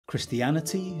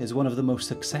Christianity is one of the most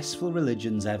successful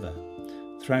religions ever.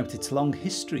 Throughout its long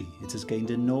history, it has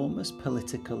gained enormous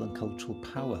political and cultural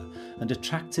power and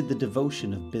attracted the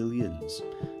devotion of billions.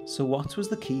 So what was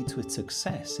the key to its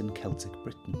success in Celtic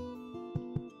Britain?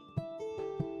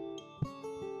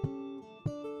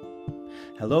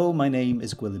 Hello, my name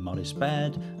is Gwilym Morris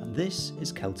Baird and this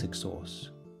is Celtic Source.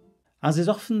 As is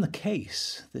often the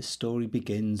case, this story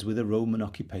begins with a Roman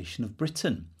occupation of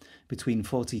Britain. Between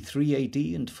 43 AD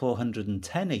and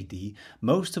 410 AD,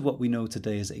 most of what we know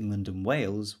today as England and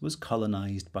Wales was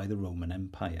colonised by the Roman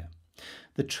Empire.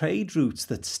 The trade routes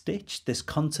that stitched this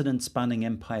continent-spanning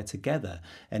empire together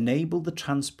enabled the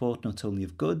transport not only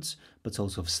of goods, but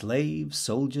also of slaves,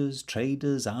 soldiers,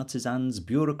 traders, artisans,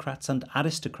 bureaucrats and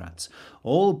aristocrats,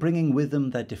 all bringing with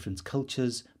them their different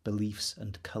cultures, beliefs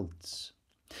and cults.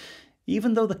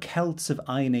 Even though the Celts of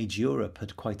Iron Age Europe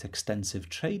had quite extensive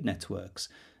trade networks,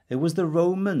 it was the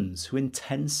Romans who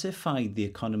intensified the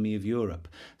economy of Europe,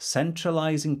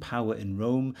 centralising power in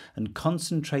Rome and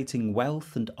concentrating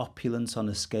wealth and opulence on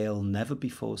a scale never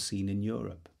before seen in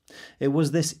Europe. It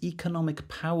was this economic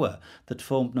power that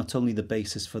formed not only the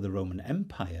basis for the Roman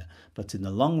Empire, but in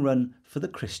the long run for the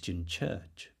Christian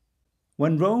Church.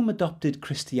 When Rome adopted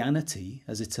Christianity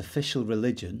as its official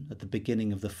religion at the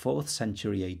beginning of the 4th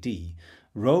century AD,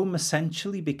 Rome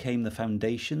essentially became the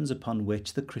foundations upon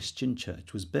which the Christian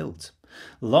Church was built.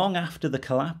 Long after the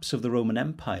collapse of the Roman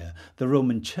Empire, the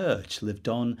Roman Church lived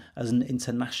on as an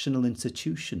international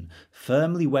institution,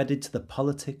 firmly wedded to the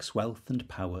politics, wealth and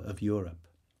power of Europe.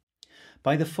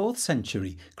 By the 4th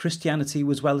century, Christianity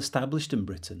was well established in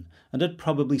Britain and had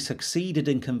probably succeeded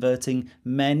in converting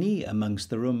many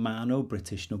amongst the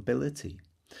Romano-British nobility.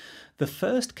 The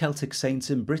first Celtic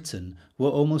saints in Britain were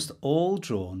almost all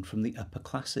drawn from the upper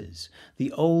classes,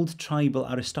 the old tribal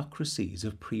aristocracies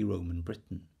of pre-Roman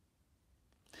Britain.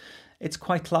 It's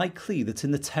quite likely that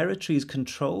in the territories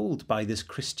controlled by this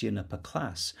Christian upper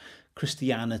class,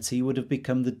 Christianity would have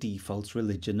become the default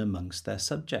religion amongst their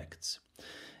subjects.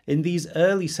 In these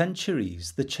early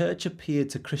centuries, the Church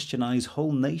appeared to Christianise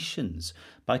whole nations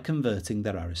by converting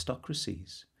their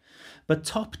aristocracies. But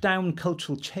top-down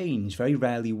cultural change very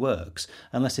rarely works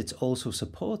unless it's also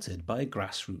supported by a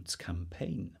grassroots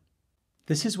campaign.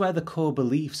 This is where the core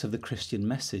beliefs of the Christian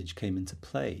message came into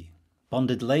play.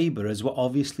 Bonded labourers were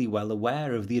obviously well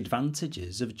aware of the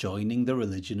advantages of joining the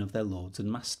religion of their lords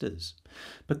and masters.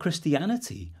 But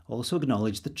Christianity also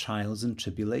acknowledged the trials and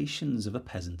tribulations of a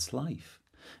peasant's life.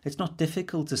 It's not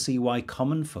difficult to see why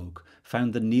common folk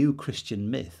found the new Christian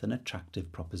myth an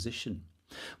attractive proposition.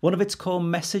 One of its core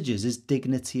messages is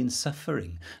dignity in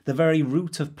suffering, the very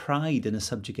root of pride in a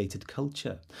subjugated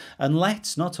culture. And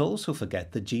let's not also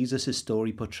forget that Jesus'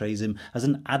 story portrays him as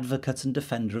an advocate and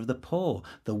defender of the poor,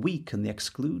 the weak and the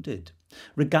excluded.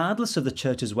 Regardless of the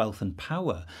Church's wealth and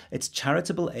power, its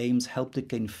charitable aims helped it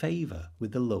gain favour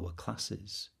with the lower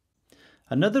classes.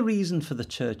 Another reason for the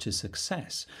Church's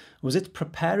success was its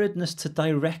preparedness to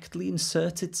directly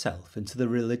insert itself into the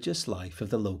religious life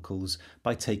of the locals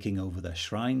by taking over their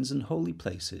shrines and holy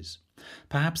places.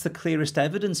 Perhaps the clearest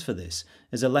evidence for this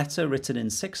is a letter written in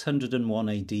 601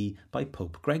 AD by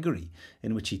Pope Gregory,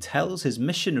 in which he tells his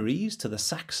missionaries to the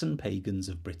Saxon pagans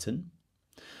of Britain,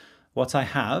 "What I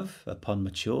have, upon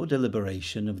mature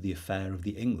deliberation of the affair of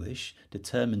the English,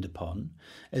 determined upon,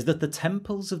 is that the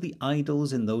temples of the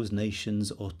idols in those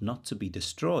nations ought not to be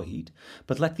destroyed,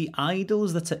 but let the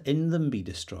idols that are in them be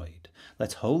destroyed.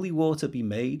 Let holy water be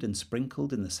made and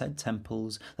sprinkled in the said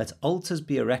temples, let altars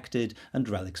be erected and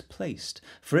relics placed.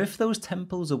 For if those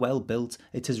temples are well built,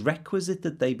 it is requisite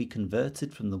that they be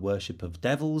converted from the worship of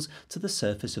devils to the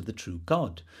service of the true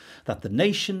God, that the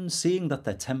nation, seeing that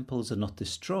their temples are not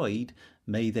destroyed,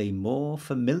 may they more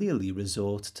familiarly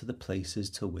resort to the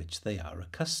places to which they are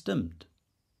accustomed."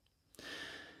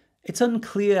 It's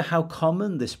unclear how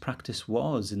common this practice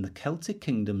was in the Celtic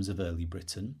kingdoms of early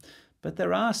Britain, but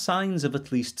there are signs of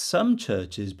at least some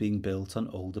churches being built on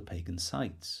older pagan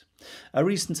sites. A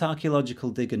recent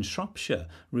archaeological dig in Shropshire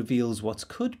reveals what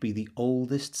could be the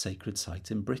oldest sacred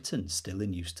site in Britain, still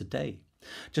in use today.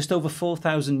 Just over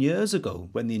 4,000 years ago,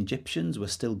 when the Egyptians were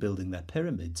still building their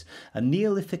pyramids, a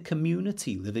Neolithic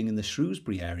community living in the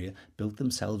Shrewsbury area built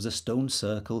themselves a stone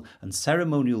circle and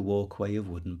ceremonial walkway of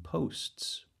wooden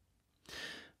posts.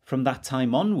 From that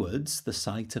time onwards, the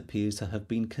site appears to have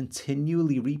been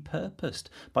continually repurposed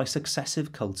by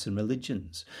successive cults and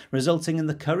religions, resulting in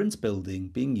the current building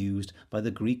being used by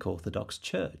the Greek Orthodox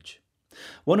Church.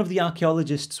 One of the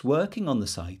archaeologists working on the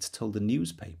site told the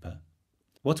newspaper,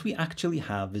 What we actually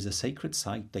have is a sacred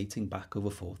site dating back over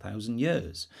 4,000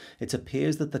 years. It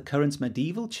appears that the current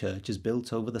medieval church is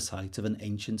built over the site of an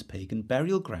ancient pagan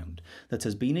burial ground that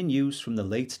has been in use from the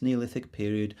late Neolithic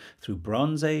period through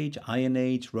Bronze Age, Iron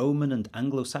Age, Roman and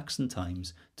Anglo-Saxon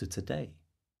times to today.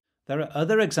 There are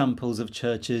other examples of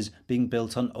churches being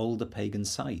built on older pagan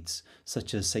sites,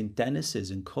 such as St Denis's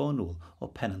in Cornwall or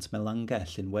Pennant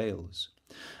Melangell in Wales.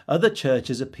 Other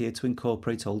churches appear to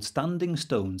incorporate old standing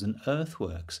stones and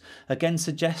earthworks, again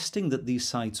suggesting that these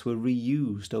sites were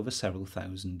reused over several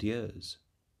thousand years.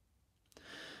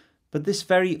 But this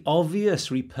very obvious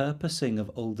repurposing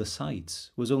of older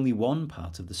sites was only one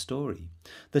part of the story.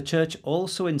 The church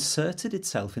also inserted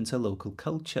itself into local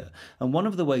culture, and one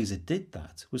of the ways it did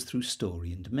that was through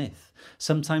story and myth,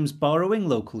 sometimes borrowing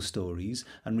local stories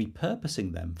and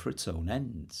repurposing them for its own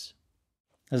ends.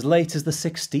 As late as the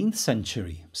 16th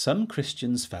century, some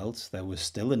Christians felt there was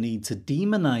still a need to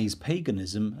demonise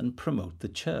paganism and promote the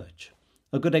church.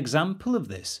 A good example of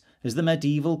this is the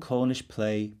medieval Cornish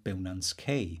play Bewnans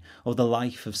Cay, or The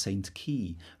Life of Saint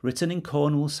Key, written in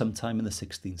Cornwall sometime in the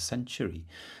 16th century.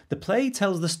 The play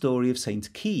tells the story of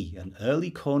Saint Key, an early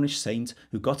Cornish saint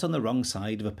who got on the wrong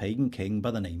side of a pagan king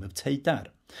by the name of Teidar.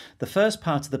 The first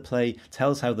part of the play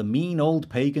tells how the mean old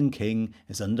pagan king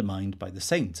is undermined by the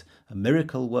saint, a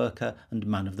miracle worker and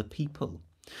man of the people.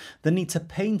 The need to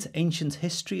paint ancient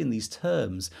history in these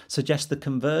terms suggests the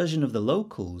conversion of the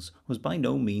locals was by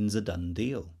no means a done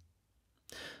deal.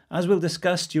 As we'll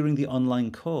discuss during the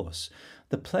online course,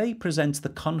 the play presents the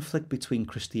conflict between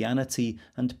Christianity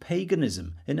and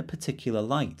paganism in a particular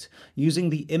light, using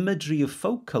the imagery of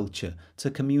folk culture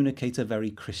to communicate a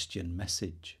very Christian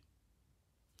message.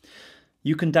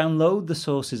 You can download the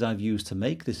sources I've used to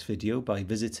make this video by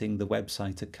visiting the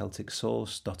website at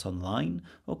celticsource.online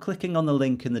or clicking on the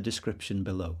link in the description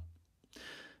below.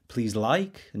 Please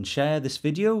like and share this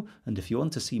video, and if you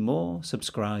want to see more,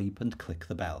 subscribe and click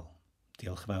the bell.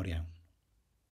 Diolch yn fawr iawn.